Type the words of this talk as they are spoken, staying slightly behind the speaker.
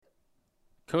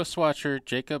Coastwatcher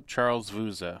Jacob Charles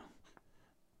Vouza.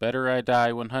 Better I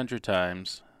die 100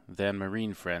 times than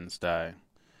Marine friends die.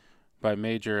 By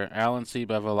Major Alan C.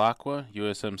 Bevilacqua,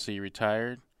 USMC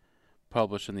retired.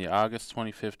 Published in the August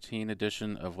 2015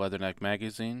 edition of Leatherneck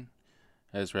Magazine.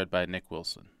 As read by Nick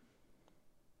Wilson.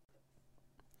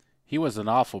 He was an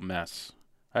awful mess.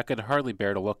 I could hardly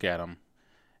bear to look at him.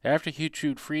 After he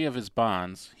chewed free of his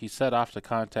bonds, he set off to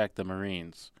contact the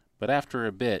Marines, but after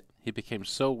a bit, he became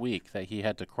so weak that he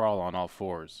had to crawl on all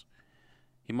fours.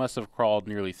 He must have crawled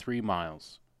nearly 3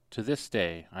 miles. To this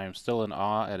day, I am still in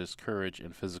awe at his courage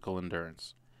and physical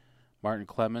endurance. Martin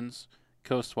Clemens,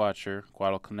 Coastwatcher,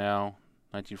 Guadalcanal,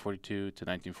 1942 to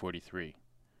 1943.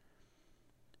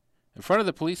 In front of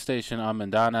the police station on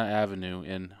Mandana Avenue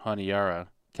in Honiara,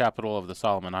 capital of the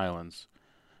Solomon Islands,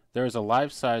 there is a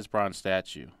life-size bronze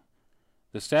statue.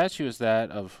 The statue is that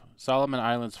of Solomon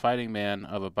Islands fighting man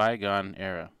of a bygone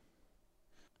era.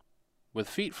 With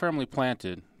feet firmly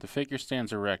planted, the figure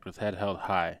stands erect with head held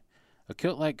high. A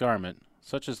kilt-like garment,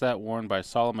 such as that worn by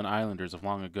Solomon Islanders of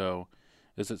long ago,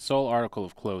 is its sole article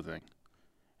of clothing.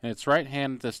 In its right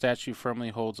hand the statue firmly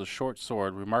holds a short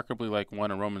sword remarkably like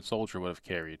one a Roman soldier would have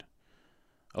carried.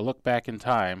 A look back in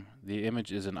time, the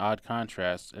image is in odd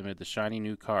contrast amid the shiny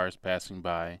new cars passing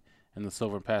by and the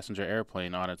silver passenger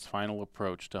airplane on its final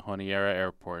approach to Honiara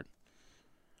Airport.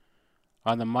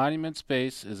 On the monument's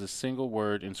base is a single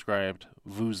word inscribed,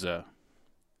 Vouza.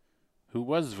 Who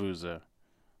was Vouza?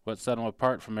 What set him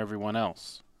apart from everyone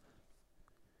else?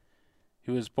 He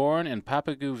was born in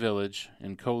Papagou village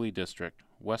in Coley district,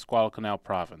 West Guadalcanal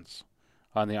province,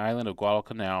 on the island of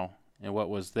Guadalcanal in what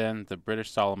was then the British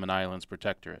Solomon Islands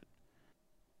Protectorate.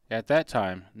 At that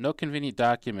time, no convenient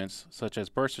documents such as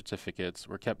birth certificates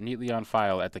were kept neatly on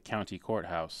file at the county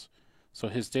courthouse, so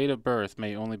his date of birth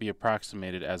may only be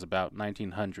approximated as about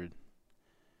 1900.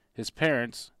 His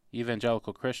parents,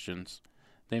 evangelical Christians,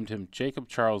 named him Jacob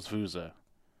Charles Vouza,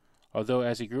 although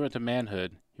as he grew into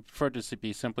manhood, he preferred to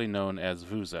be simply known as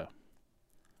Vouza.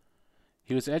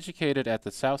 He was educated at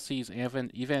the South Seas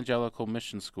Evangelical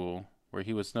Mission School, where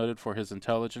he was noted for his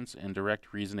intelligence and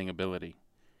direct reasoning ability.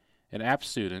 An apt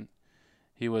student,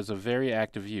 he was a very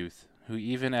active youth, who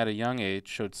even at a young age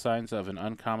showed signs of an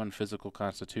uncommon physical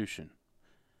constitution.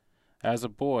 As a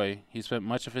boy, he spent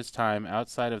much of his time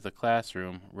outside of the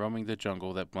classroom roaming the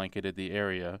jungle that blanketed the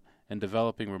area and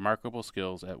developing remarkable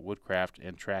skills at woodcraft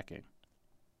and tracking.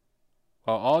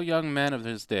 While all young men of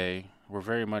his day were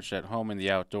very much at home in the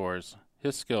outdoors,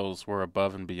 his skills were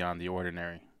above and beyond the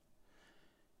ordinary.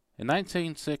 In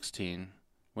 1916,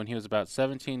 when he was about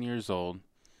 17 years old,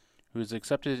 he was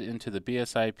accepted into the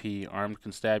BSIP Armed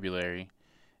Constabulary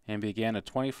and began a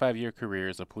 25-year career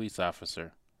as a police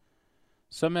officer.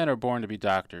 Some men are born to be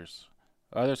doctors.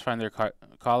 Others find their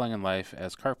calling in life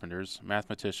as carpenters,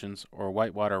 mathematicians, or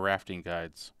whitewater rafting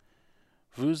guides.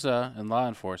 Vouza and law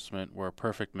enforcement were a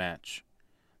perfect match.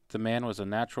 The man was a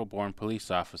natural-born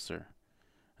police officer.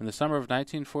 In the summer of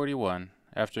 1941,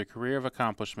 after a career of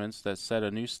accomplishments that set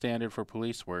a new standard for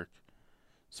police work,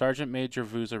 Sergeant Major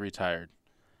Vouza retired.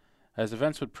 As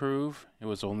events would prove, it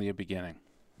was only a beginning.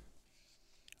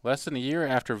 Less than a year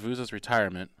after Vouza's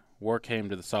retirement, war came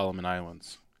to the Solomon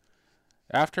Islands.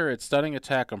 After its stunning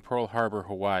attack on Pearl Harbor,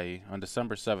 Hawaii, on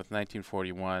December 7,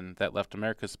 1941, that left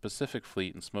America's Pacific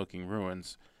Fleet in smoking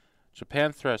ruins,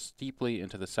 Japan thrust deeply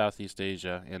into the Southeast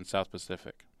Asia and South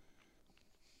Pacific.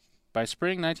 By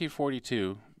spring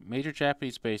 1942, major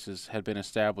Japanese bases had been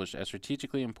established at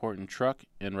strategically important Truk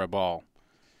and Rabaul.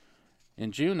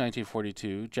 In June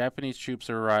 1942, Japanese troops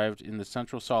arrived in the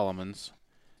Central Solomons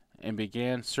and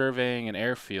began surveying an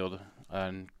airfield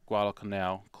on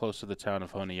Guadalcanal close to the town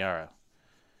of Honiara.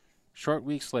 Short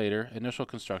weeks later, initial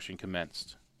construction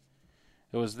commenced.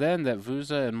 It was then that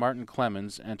Vouza and Martin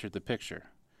Clemens entered the picture.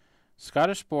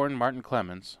 Scottish-born Martin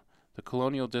Clemens, the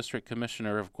Colonial District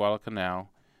Commissioner of Guadalcanal,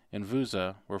 and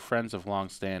Vouza were friends of long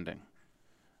standing.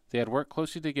 They had worked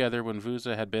closely together when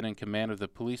Vouza had been in command of the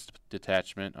police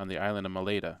detachment on the island of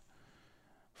Maleta.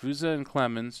 Vouza and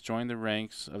Clemens joined the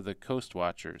ranks of the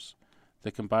Coastwatchers,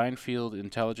 the combined field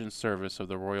intelligence service of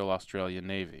the Royal Australian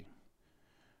Navy.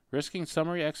 Risking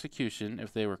summary execution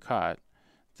if they were caught,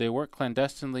 they worked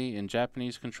clandestinely in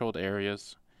Japanese-controlled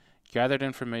areas, gathered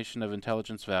information of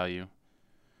intelligence value.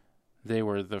 They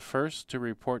were the first to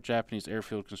report Japanese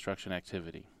airfield construction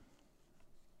activity.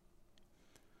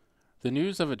 The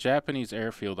news of a Japanese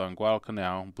airfield on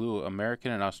Guadalcanal blew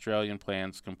American and Australian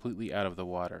plans completely out of the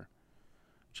water.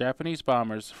 Japanese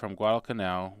bombers from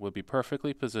Guadalcanal would be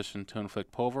perfectly positioned to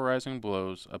inflict pulverizing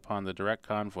blows upon the direct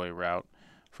convoy route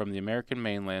from the American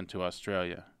mainland to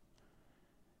Australia.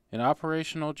 An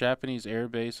operational Japanese air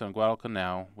base on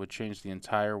Guadalcanal would change the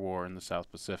entire war in the South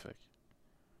Pacific.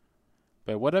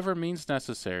 By whatever means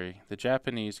necessary, the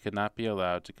Japanese could not be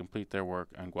allowed to complete their work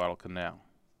on Guadalcanal.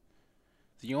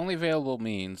 The only available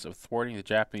means of thwarting the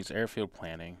Japanese airfield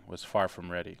planning was far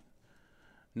from ready.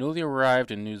 Newly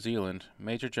arrived in New Zealand,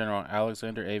 Major General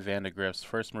Alexander A. Vandegrift's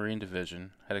 1st Marine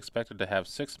Division had expected to have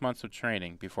 6 months of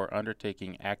training before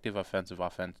undertaking active offensive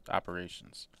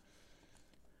operations.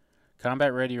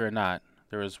 Combat ready or not,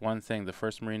 there was one thing the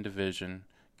 1st Marine Division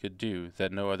could do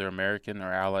that no other American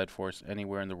or Allied force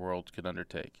anywhere in the world could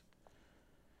undertake.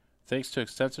 Thanks to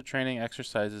extensive training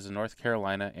exercises in North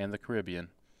Carolina and the Caribbean,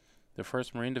 the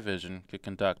 1st Marine Division could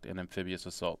conduct an amphibious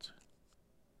assault.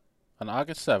 On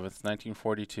August 7,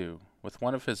 1942, with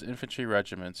one of his infantry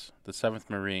regiments, the 7th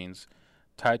Marines,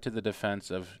 tied to the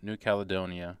defense of New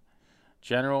Caledonia,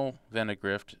 General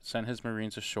Vandegrift sent his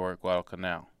Marines ashore at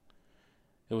Guadalcanal.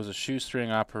 It was a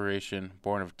shoestring operation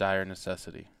born of dire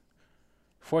necessity.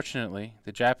 Fortunately,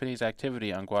 the Japanese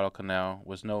activity on Guadalcanal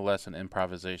was no less an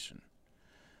improvisation.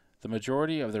 The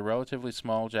majority of the relatively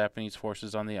small Japanese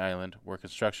forces on the island were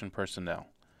construction personnel,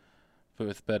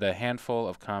 with but a handful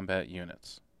of combat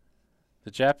units. The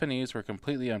Japanese were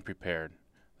completely unprepared.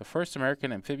 The first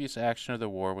American amphibious action of the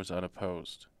war was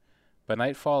unopposed. By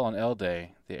nightfall on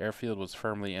L-Day, the airfield was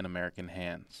firmly in American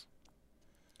hands.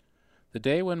 The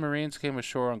day when Marines came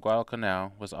ashore on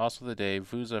Guadalcanal was also the day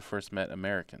Vouza first met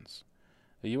Americans.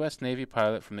 A U.S. Navy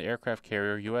pilot from the aircraft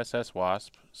carrier USS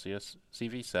Wasp,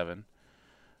 CV-7,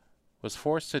 was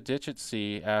forced to ditch at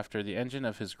sea after the engine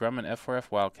of his Grumman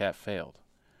F-4F Wildcat failed.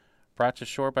 Brought to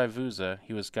shore by Vouza,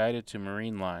 he was guided to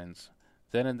Marine lines.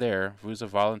 Then and there, Vouza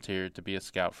volunteered to be a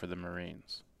scout for the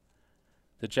Marines.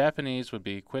 The Japanese would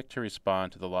be quick to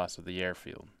respond to the loss of the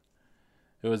airfield.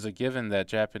 It was a given that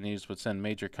Japanese would send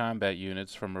major combat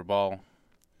units from Rabaul.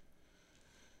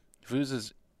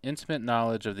 Vouza's intimate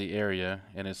knowledge of the area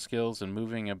and his skills in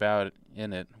moving about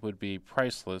in it would be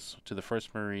priceless to the 1st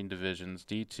Marine Division's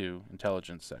D2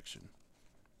 intelligence section.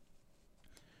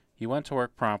 He went to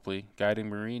work promptly, guiding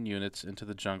Marine units into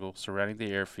the jungle surrounding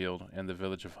the airfield and the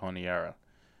village of Honiara.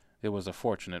 It was a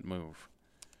fortunate move.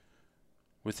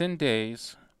 Within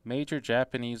days, major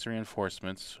Japanese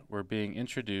reinforcements were being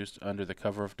introduced under the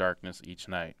cover of darkness each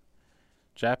night.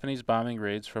 Japanese bombing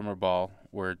raids from Rabaul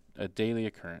were a daily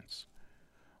occurrence.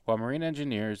 While Marine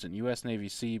engineers and U.S. Navy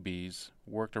Seabees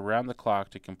worked around the clock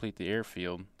to complete the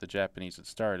airfield the Japanese had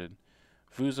started,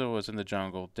 Vouza was in the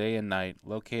jungle day and night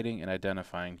locating and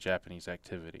identifying Japanese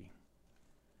activity.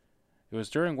 It was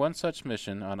during one such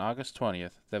mission on August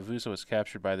 20th that Vouza was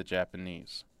captured by the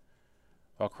Japanese.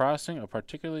 While crossing a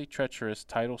particularly treacherous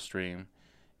tidal stream,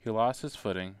 he lost his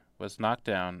footing, was knocked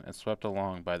down, and swept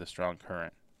along by the strong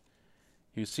current.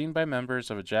 He was seen by members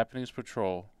of a Japanese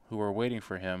patrol who were waiting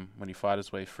for him when he fought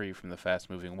his way free from the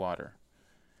fast-moving water.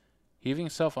 Heaving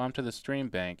himself onto the stream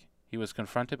bank, he was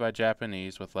confronted by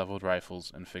Japanese with leveled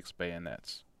rifles and fixed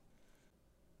bayonets.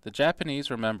 The Japanese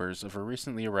were members of a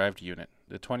recently arrived unit,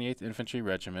 the 28th Infantry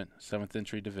Regiment, 7th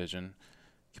Infantry Division,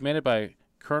 commanded by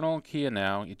Colonel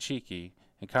Kiyanao Ichiki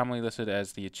and commonly listed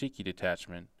as the Ichiki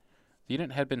Detachment. The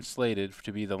unit had been slated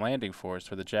to be the landing force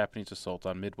for the Japanese assault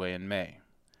on Midway in May.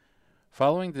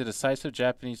 Following the decisive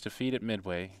Japanese defeat at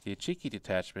Midway, the Ichiki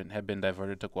Detachment had been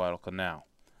diverted to Guadalcanal.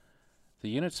 The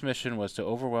unit's mission was to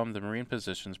overwhelm the Marine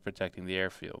positions protecting the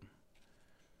airfield.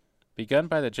 Begun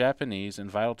by the Japanese and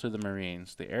vital to the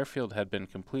Marines, the airfield had been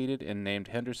completed and named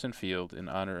Henderson Field in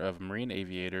honor of Marine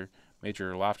aviator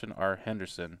Major Lofton R.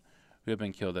 Henderson, who had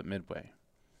been killed at Midway.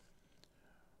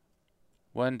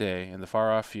 One day, in the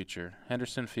far-off future,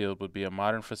 Henderson Field would be a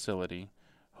modern facility,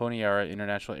 Honiara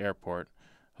International Airport,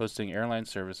 hosting airline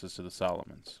services to the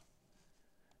Solomons.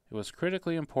 It was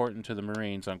critically important to the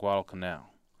Marines on Guadalcanal.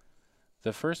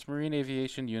 The first Marine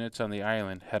aviation units on the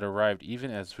island had arrived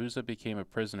even as Vouza became a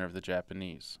prisoner of the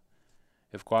Japanese.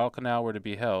 If Guadalcanal were to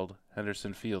be held,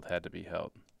 Henderson Field had to be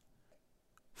held.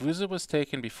 Vouza was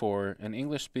taken before an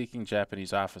English-speaking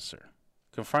Japanese officer.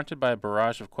 Confronted by a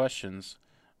barrage of questions,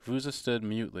 Vouza stood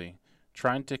mutely,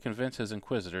 trying to convince his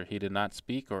inquisitor he did not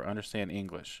speak or understand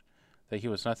English, that he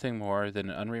was nothing more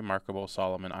than an unremarkable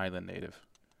Solomon Island native.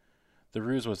 The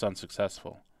ruse was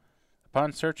unsuccessful.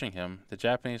 Upon searching him, the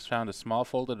Japanese found a small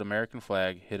folded American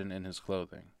flag hidden in his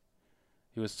clothing.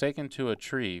 He was taken to a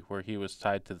tree where he was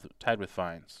tied with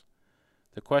vines.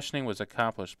 The questioning was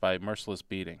accomplished by merciless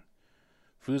beating.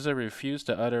 Vouza refused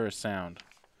to utter a sound.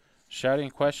 Shouting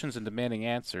questions and demanding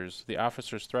answers, the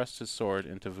officers thrust his sword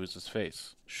into Vouza's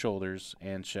face, shoulders,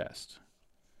 and chest.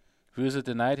 Vouza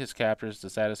denied his captors the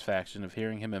satisfaction of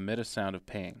hearing him emit a sound of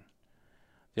pain.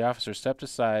 The officer stepped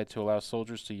aside to allow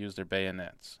soldiers to use their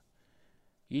bayonets.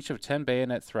 Each of 10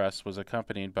 bayonet thrusts was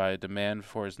accompanied by a demand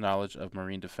for his knowledge of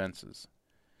marine defenses.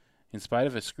 In spite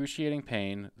of excruciating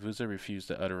pain, Vouza refused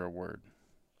to utter a word.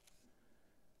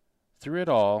 Through it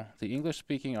all, the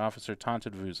English-speaking officer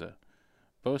taunted Vouza,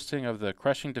 boasting of the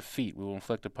crushing defeat we will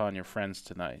inflict upon your friends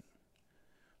tonight.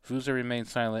 Vouza remained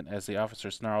silent as the officer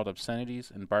snarled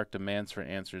obscenities and barked demands for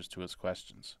answers to his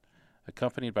questions,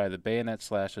 accompanied by the bayonet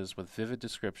slashes with vivid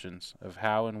descriptions of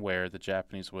how and where the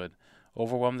Japanese would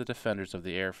overwhelm the defenders of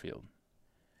the airfield.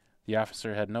 The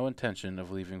officer had no intention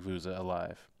of leaving Vouza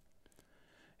alive.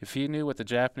 If he knew what the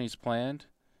Japanese planned,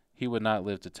 he would not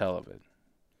live to tell of it.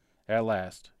 At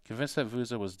last, convinced that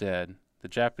Vouza was dead, the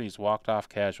Japanese walked off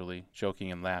casually,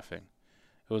 joking and laughing.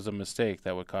 It was a mistake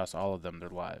that would cost all of them their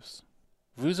lives.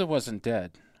 Vouza wasn't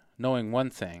dead, knowing one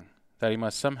thing, that he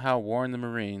must somehow warn the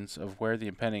Marines of where the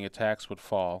impending attacks would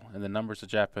fall and the numbers of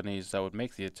Japanese that would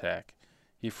make the attack.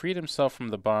 He freed himself from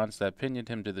the bonds that pinioned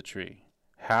him to the tree.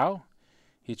 How?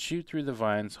 He chewed through the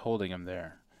vines, holding him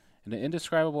there. In an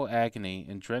indescribable agony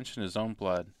and drenched in his own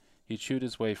blood, he chewed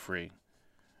his way free.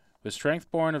 With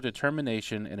strength born of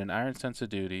determination and an iron sense of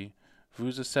duty,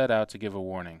 Vouza set out to give a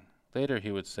warning. Later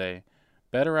he would say,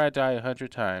 "Better I die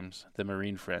 100 times than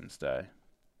Marine friends die."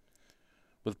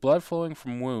 With blood flowing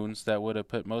from wounds that would have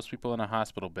put most people in a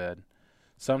hospital bed,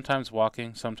 sometimes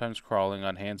walking, sometimes crawling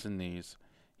on hands and knees,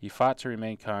 he fought to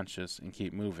remain conscious and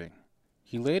keep moving.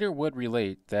 He later would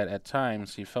relate that at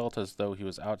times he felt as though he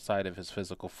was outside of his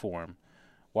physical form,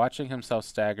 watching himself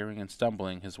staggering and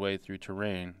stumbling his way through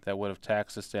terrain that would have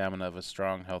taxed the stamina of a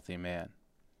strong, healthy man.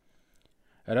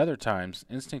 At other times,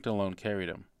 instinct alone carried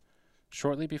him.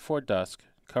 Shortly before dusk,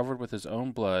 covered with his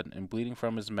own blood and bleeding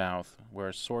from his mouth where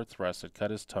a sword thrust had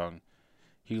cut his tongue,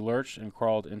 he lurched and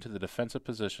crawled into the defensive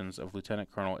positions of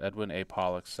Lieutenant Colonel Edwin A.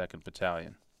 Pollock's 2nd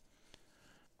Battalion.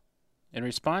 In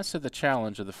response to the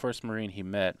challenge of the first Marine he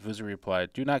met, Vouza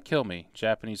replied, "Do not kill me.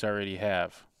 Japanese already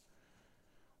have."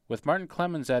 With Martin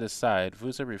Clemens at his side,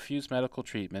 Vouza refused medical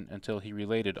treatment until he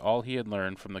related all he had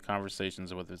learned from the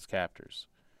conversations with his captors.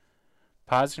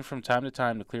 Pausing from time to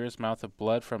time to clear his mouth of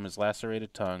blood from his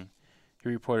lacerated tongue, he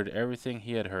reported everything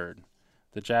he had heard.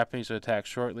 The Japanese would attack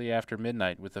shortly after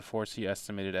midnight with a force he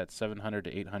estimated at 700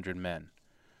 to 800 men.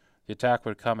 The attack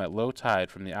would come at low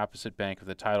tide from the opposite bank of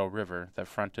the tidal river that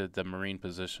fronted the Marine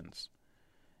positions.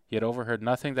 He had overheard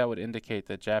nothing that would indicate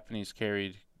that Japanese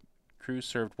carried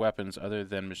crew-served weapons other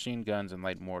than machine guns and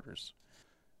light mortars.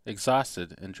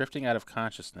 Exhausted and drifting out of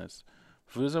consciousness,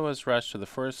 Vouza was rushed to the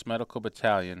 1st Medical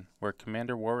Battalion, where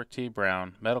Commander Warwick T.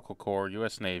 Brown, Medical Corps,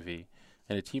 U.S. Navy,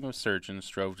 and a team of surgeons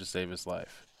strove to save his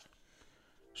life.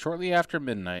 Shortly after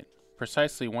midnight,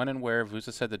 precisely when and where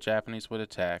Vouza said the Japanese would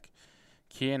attack,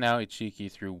 Kianao Ichiki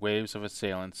threw waves of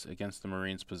assailants against the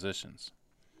Marines' positions.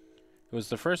 It was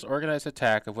the first organized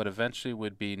attack of what eventually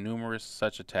would be numerous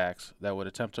such attacks that would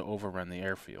attempt to overrun the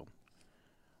airfield.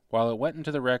 While it went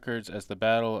into the records as the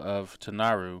Battle of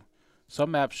Tanaru,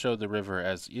 some maps showed the river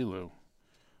as Ilu,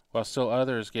 while still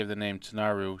others gave the name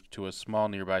Tanaru to a small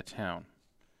nearby town.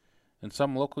 In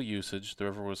some local usage, the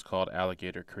river was called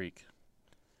Alligator Creek.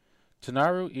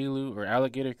 Tanaru, Ilu, or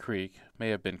Alligator Creek may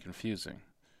have been confusing.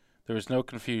 There was no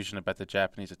confusion about the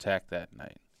Japanese attack that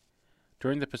night.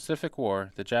 During the Pacific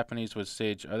War, the Japanese would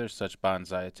stage other such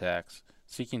banzai attacks,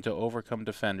 seeking to overcome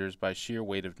defenders by sheer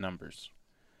weight of numbers.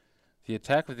 The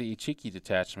attack of the Ichiki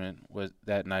detachment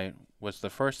that night was the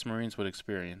first Marines would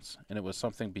experience, and it was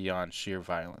something beyond sheer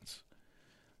violence.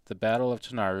 The Battle of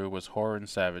Tanaru was horror and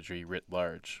savagery writ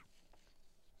large.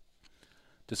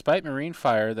 Despite Marine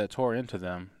fire that tore into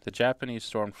them, the Japanese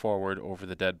stormed forward over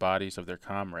the dead bodies of their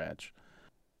comrades,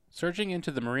 surging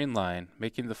into the Marine line,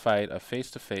 making the fight a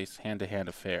face-to-face, hand-to-hand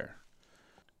affair.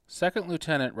 2nd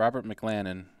Lieutenant Robert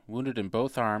McLannan, wounded in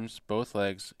both arms, both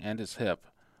legs, and his hip,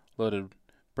 loaded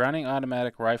Browning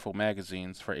automatic rifle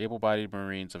magazines for able-bodied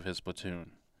Marines of his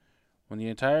platoon. When the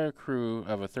entire crew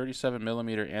of a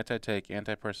 37mm anti-tank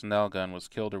anti-personnel gun was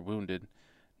killed or wounded,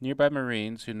 nearby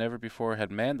Marines who never before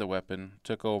had manned the weapon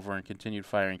took over and continued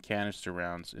firing canister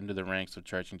rounds into the ranks of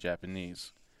charging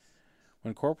Japanese.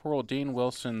 When Corporal Dean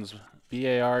Wilson's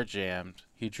BAR jammed,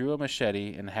 he drew a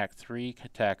machete and hacked 3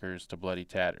 attackers to bloody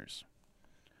tatters.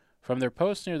 From their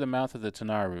post near the mouth of the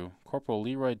Tanaru, Corporal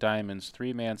Leroy Diamond's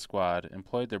 3-man squad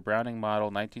employed their Browning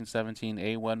Model 1917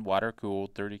 A1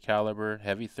 water-cooled 30-caliber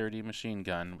heavy .30 machine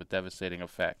gun with devastating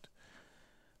effect.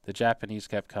 The Japanese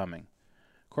kept coming.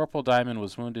 Corporal Diamond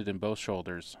was wounded in both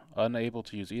shoulders. Unable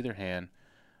to use either hand,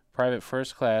 Private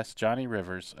First Class Johnny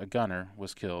Rivers, a gunner,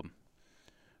 was killed.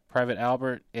 Private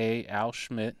Albert A. Al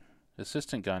Schmidt,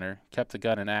 assistant gunner, kept the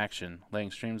gun in action, laying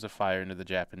streams of fire into the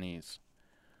Japanese.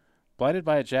 Blinded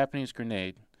by a Japanese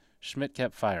grenade, Schmidt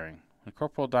kept firing, and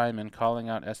Corporal Diamond calling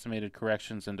out estimated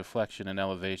corrections in deflection and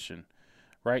elevation.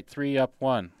 Right 3 up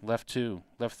 1, left 2,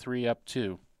 left 3 up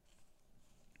 2.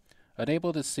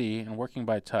 Unable to see and working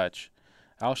by touch,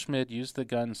 Al Schmidt used the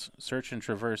gun's search and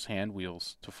traverse hand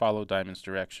wheels to follow Diamond's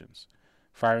directions,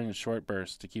 firing in short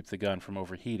bursts to keep the gun from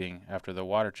overheating after the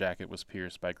water jacket was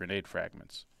pierced by grenade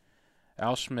fragments.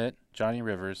 Al Schmidt, Johnny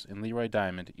Rivers, and Leroy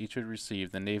Diamond each would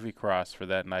receive the Navy Cross for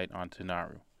that night on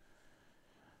Tanaru.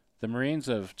 The Marines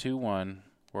of 2-1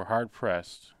 were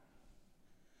hard-pressed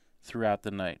throughout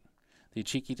the night. The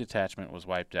Ichiki detachment was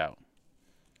wiped out.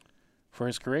 For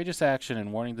his courageous action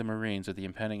in warning the Marines of the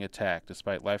impending attack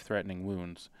despite life-threatening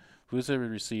wounds, Vouza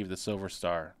received the Silver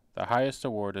Star, the highest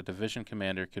award a division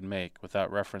commander could make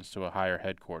without reference to a higher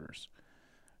headquarters.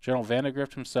 General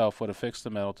Vandegrift himself would affix the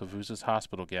medal to Vouza's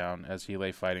hospital gown as he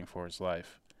lay fighting for his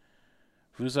life.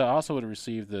 Vouza also would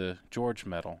receive the George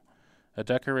Medal, a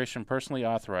decoration personally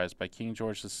authorized by King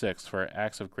George VI for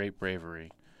acts of great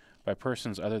bravery by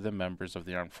persons other than members of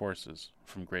the armed forces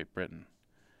from Great Britain.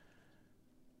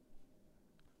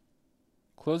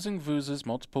 Closing Vouza's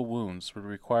multiple wounds would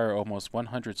require almost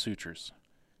 100 sutures.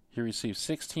 He received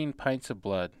 16 pints of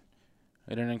blood.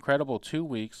 In an incredible 2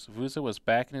 weeks, Vouza was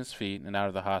back on his feet and out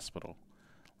of the hospital.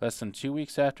 Less than 2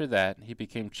 weeks after that, he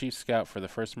became Chief Scout for the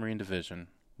 1st Marine Division,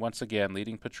 once again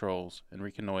leading patrols and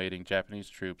reconnoitering Japanese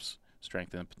troops'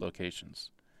 strengthened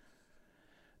locations.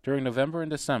 During November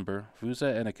and December, Vouza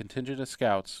and a contingent of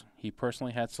scouts he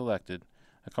personally had selected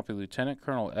accompanied Lieutenant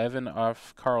Colonel Evan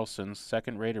F. Carlson's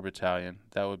 2nd Raider Battalion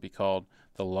that would be called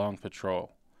the Long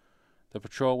Patrol. The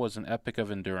patrol was an epic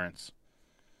of endurance.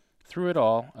 Through it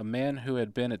all, a man who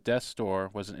had been at death's door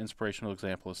was an inspirational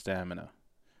example of stamina.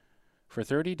 For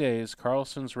 30 days,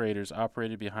 Carlson's raiders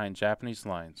operated behind Japanese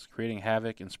lines, creating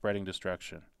havoc and spreading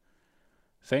destruction.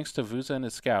 Thanks to Vouza and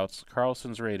his scouts,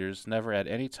 Carlson's raiders never at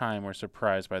any time were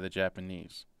surprised by the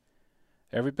Japanese.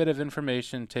 Every bit of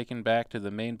information taken back to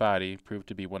the main body proved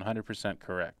to be 100%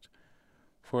 correct.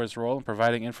 For his role in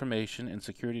providing information and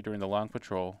security during the Long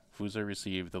Patrol, Vouza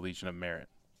received the Legion of Merit.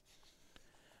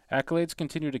 Accolades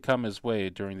continued to come his way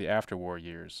during the after-war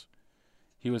years.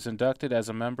 He was inducted as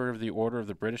a member of the Order of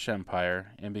the British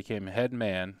Empire and became head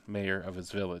mayor of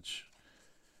his village.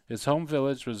 His home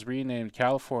village was renamed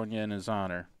California in his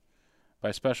honor.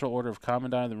 By special order of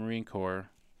Commandant of the Marine Corps,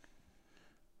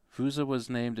 Vouza was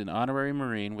named an honorary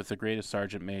Marine with the grade of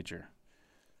Sergeant Major.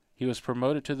 He was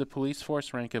promoted to the police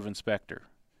force rank of Inspector.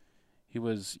 He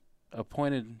was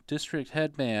appointed district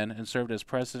head man and served as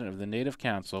president of the Native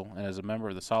Council and as a member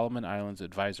of the Solomon Islands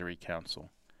Advisory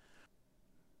Council.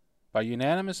 By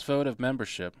unanimous vote of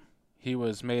membership, he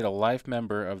was made a life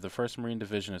member of the 1st Marine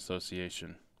Division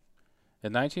Association.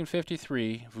 In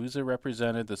 1953, Vouza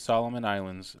represented the Solomon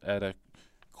Islands at a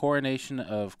coronation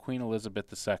of Queen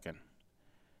Elizabeth II.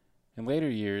 In later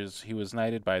years, he was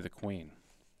knighted by the Queen.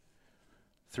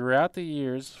 Throughout the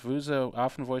years, Vouza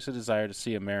often voiced a desire to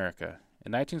see America.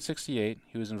 In 1968,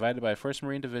 he was invited by 1st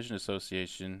Marine Division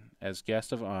Association as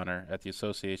guest of honor at the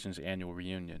association's annual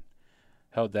reunion,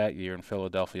 held that year in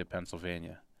Philadelphia,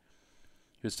 Pennsylvania.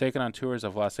 He was taken on tours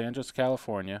of Los Angeles,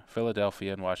 California,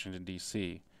 Philadelphia, and Washington,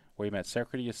 D.C., where he met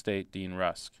Secretary of State Dean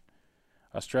Rusk.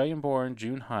 Australian-born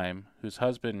June Heim, whose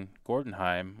husband Gordon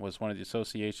Heim was one of the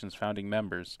association's founding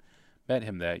members, met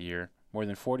him that year. More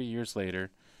than 40 years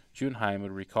later, June Heim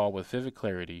would recall with vivid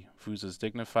clarity Vouza's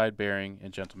dignified bearing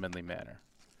and gentlemanly manner.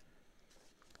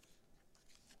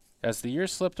 As the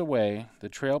years slipped away, the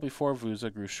trail before Vouza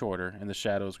grew shorter and the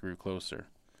shadows grew closer.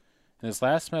 In his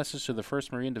last message to the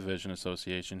 1st Marine Division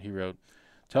Association, he wrote,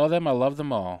 "Tell them I love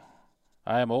them all.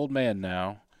 I am old man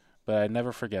now, but I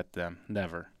never forget them,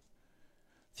 never."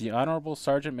 The Honorable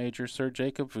Sergeant Major Sir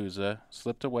Jacob Vouza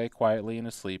slipped away quietly in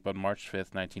his sleep on March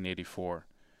 5, 1984.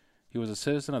 He was a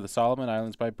citizen of the Solomon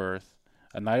Islands by birth,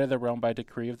 a knight of the realm by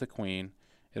decree of the Queen,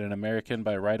 and an American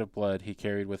by right of blood he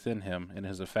carried within him in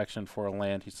his affection for a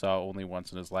land he saw only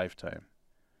once in his lifetime.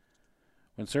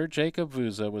 When Sir Jacob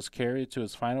Vouza was carried to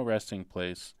his final resting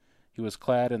place, he was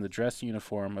clad in the dress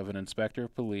uniform of an inspector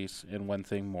of police and one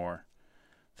thing more.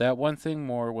 That one thing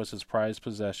more was his prized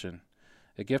possession,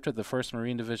 a gift of the 1st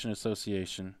Marine Division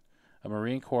Association, a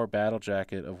Marine Corps battle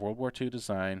jacket of World War II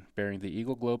design bearing the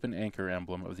Eagle Globe and Anchor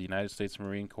emblem of the United States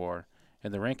Marine Corps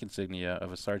and the rank insignia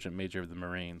of a Sergeant Major of the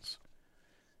Marines.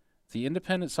 The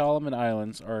independent Solomon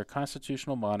Islands are a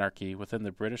constitutional monarchy within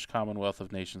the British Commonwealth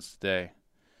of Nations today.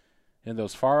 In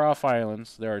those far-off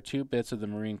islands, there are 2 bits of the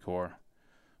Marine Corps.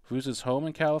 Vouza's home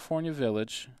in California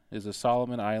Village is the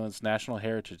Solomon Islands National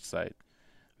Heritage Site,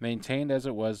 maintained as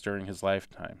it was during his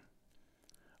lifetime.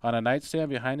 On a nightstand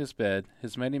behind his bed,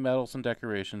 his many medals and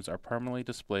decorations are permanently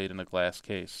displayed in a glass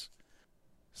case.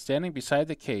 Standing beside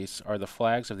the case are the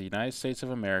flags of the United States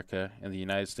of America and the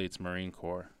United States Marine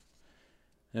Corps.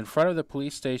 In front of the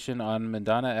police station on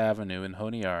Mandana Avenue in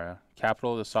Honiara,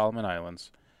 capital of the Solomon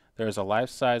Islands, there is a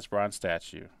life-size bronze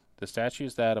statue. The statue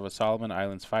is that of a Solomon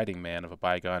Islands fighting man of a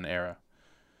bygone era.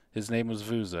 His name was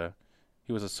Vouza.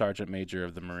 He was a sergeant major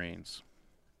of the Marines.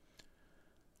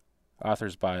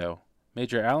 Author's bio.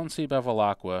 Major Alan C.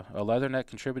 Bevilacqua, a Leatherneck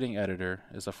contributing editor,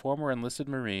 is a former enlisted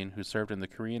Marine who served in the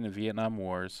Korean and Vietnam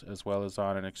Wars, as well as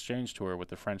on an exchange tour with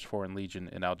the French Foreign Legion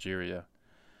in Algeria.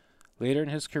 Later in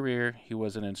his career, he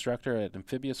was an instructor at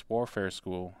Amphibious Warfare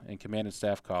School and Command and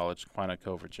Staff College,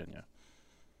 Quantico, Virginia.